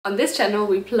On this channel,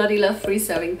 we bloody love free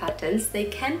sewing patterns. They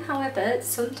can, however,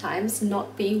 sometimes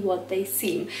not be what they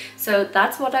seem. So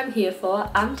that's what I'm here for.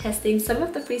 I'm testing some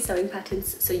of the free sewing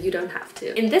patterns so you don't have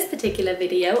to. In this particular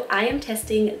video, I am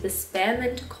testing the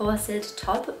Spearmint Corset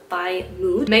top by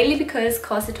Mood, mainly because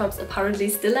corset tops apparently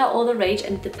still are all the rage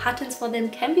and the patterns for them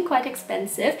can be quite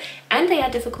expensive and they are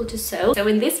difficult to sew. So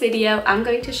in this video, I'm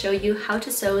going to show you how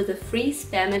to sew the free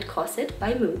Spearmint Corset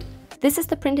by Mood. This is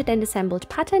the printed and assembled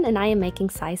pattern and I am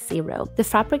making size 0. The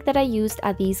fabric that I used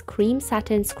are these cream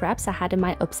satin scraps I had in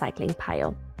my upcycling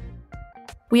pile.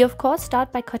 We of course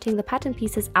start by cutting the pattern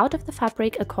pieces out of the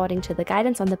fabric according to the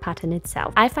guidance on the pattern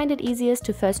itself. I find it easiest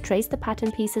to first trace the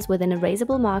pattern pieces with an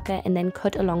erasable marker and then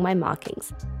cut along my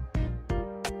markings.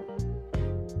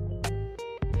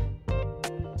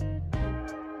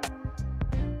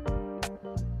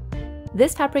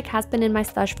 This fabric has been in my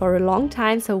stash for a long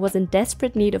time, so was in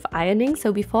desperate need of ironing,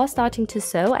 so before starting to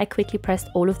sew, I quickly pressed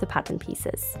all of the pattern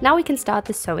pieces. Now we can start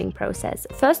the sewing process.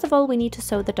 First of all, we need to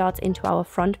sew the dots into our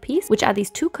front piece, which are these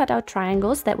two cutout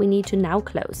triangles that we need to now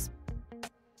close.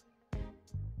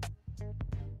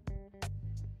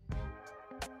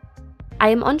 I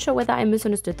am unsure whether I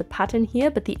misunderstood the pattern here,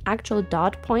 but the actual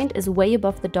dart point is way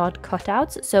above the dart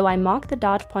cutouts, so I marked the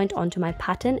dart point onto my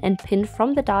pattern and pinned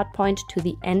from the dart point to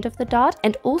the end of the dart,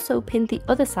 and also pinned the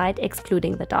other side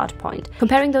excluding the dart point.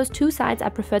 Comparing those two sides, I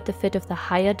preferred the fit of the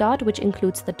higher dart, which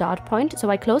includes the dart point,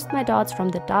 so I closed my darts from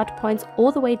the dart points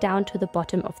all the way down to the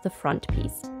bottom of the front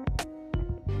piece.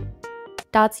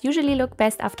 Darts usually look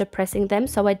best after pressing them,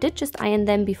 so I did just iron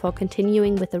them before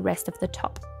continuing with the rest of the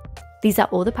top. These are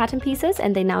all the pattern pieces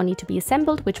and they now need to be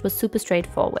assembled, which was super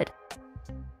straightforward.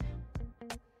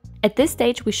 At this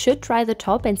stage, we should try the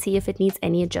top and see if it needs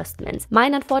any adjustments.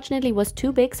 Mine unfortunately was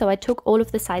too big, so I took all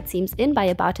of the side seams in by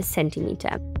about 1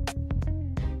 centimeter.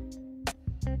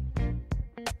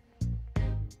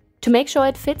 To make sure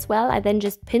it fits well, I then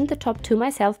just pinned the top to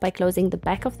myself by closing the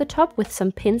back of the top with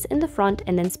some pins in the front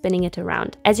and then spinning it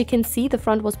around. As you can see, the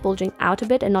front was bulging out a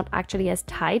bit and not actually as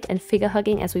tight and figure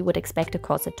hugging as we would expect a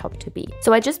corset top to be.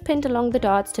 So I just pinned along the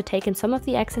darts to take in some of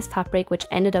the excess fabric, which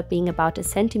ended up being about 1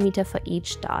 centimeter for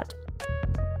each dart.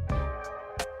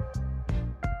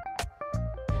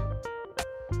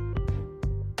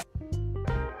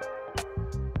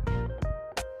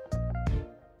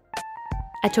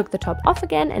 I took the top off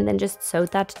again and then just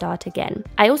sewed that dart again.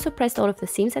 I also pressed all of the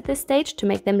seams at this stage to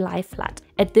make them lie flat.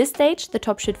 At this stage, the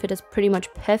top should fit us pretty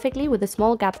much perfectly with a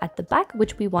small gap at the back,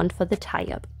 which we want for the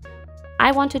tie-up.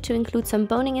 I wanted to include some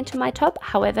boning into my top,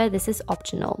 however this is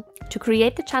optional. To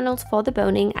create the channels for the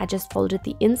boning, I just folded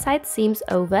the inside seams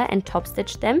over and top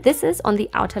stitched them. This is on the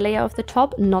outer layer of the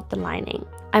top, not the lining.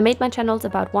 I made my channels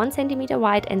about 1 centimeter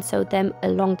wide and sewed them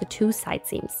along the two side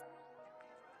seams.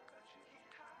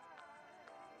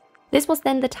 This was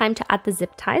then the time to add the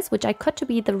zip ties, which I cut to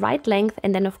be the right length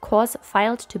and then of course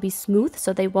filed to be smooth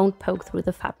so they won't poke through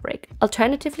the fabric.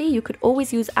 Alternatively, you could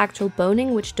always use actual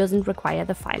boning, which doesn't require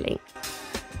the filing.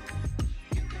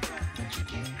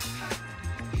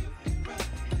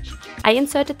 I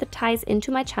inserted the ties into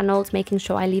my channels, making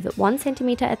sure I leave it 1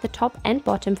 centimeter at the top and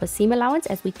bottom for seam allowance,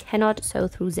 as we cannot sew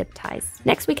through zip ties.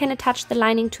 Next, we can attach the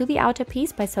lining to the outer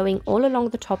piece by sewing all along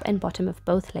the top and bottom of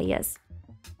both layers.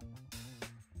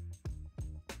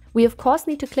 We of course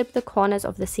need to clip the corners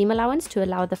of the seam allowance to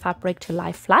allow the fabric to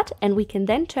lie flat, and we can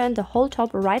then turn the whole top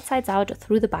right sides out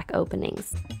through the back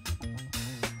openings.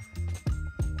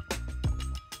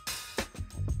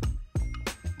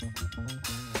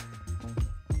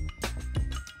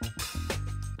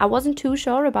 I wasn't too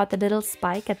sure about the little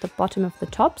spike at the bottom of the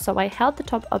top, so I held the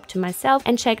top up to myself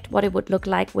and checked what it would look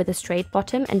like with a straight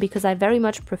bottom, and because I very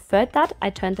much preferred that, I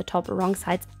turned the top wrong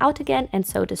sides out again and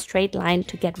sewed a straight line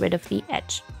to get rid of the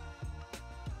edge.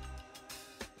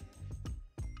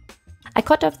 I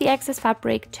cut off the excess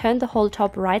fabric, turned the whole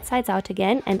top right sides out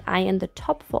again and ironed the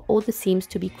top for all the seams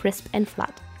to be crisp and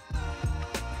flat.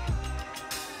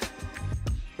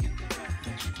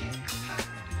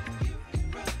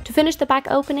 To finish the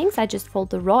back openings, I just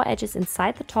fold the raw edges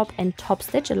inside the top and top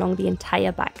stitch along the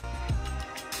entire back.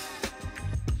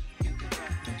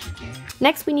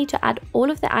 Next, we need to add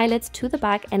all of the eyelets to the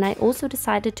back, and I also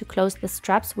decided to close the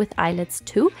straps with eyelets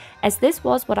too, as this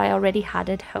was what I already had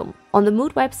at home. On the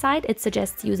Mood website, it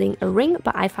suggests using a ring,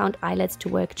 but I found eyelets to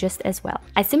work just as well.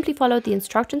 I simply followed the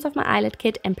instructions of my eyelet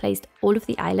kit and placed all of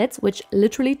the eyelets, which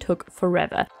literally took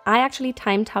forever. I actually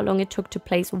timed how long it took to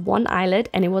place one eyelet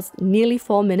and it was nearly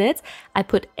 4 minutes. I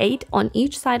put 8 on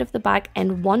each side of the back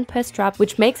and 1 per strap,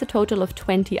 which makes a total of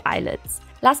 20 eyelets.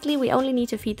 Lastly, we only need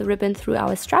to feed the ribbon through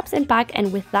our straps and back,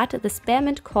 and with that the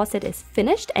Spearmint corset is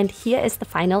finished, and here is the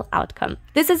final outcome.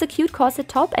 This is a cute corset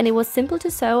top and it was simple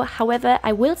to sew, however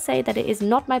I will say that it is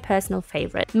not my personal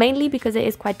favorite, mainly because it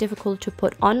is quite difficult to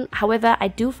put on. However, I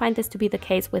do find this to be the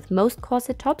case with most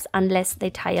corset tops unless they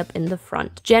tie up in the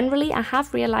front. Generally, I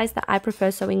have realized that I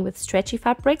prefer sewing with stretchy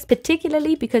fabrics,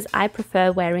 particularly because I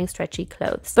prefer wearing stretchy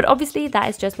clothes. But obviously that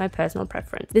is just my personal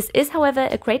preference. This is, however,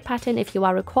 a great pattern if you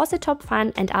are a corset top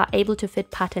fan and are able to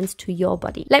fit patterns to your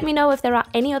body. Let me know if there are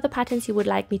any other patterns you would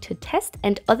like me to test,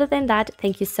 and other than that,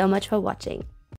 thank you so much for watching.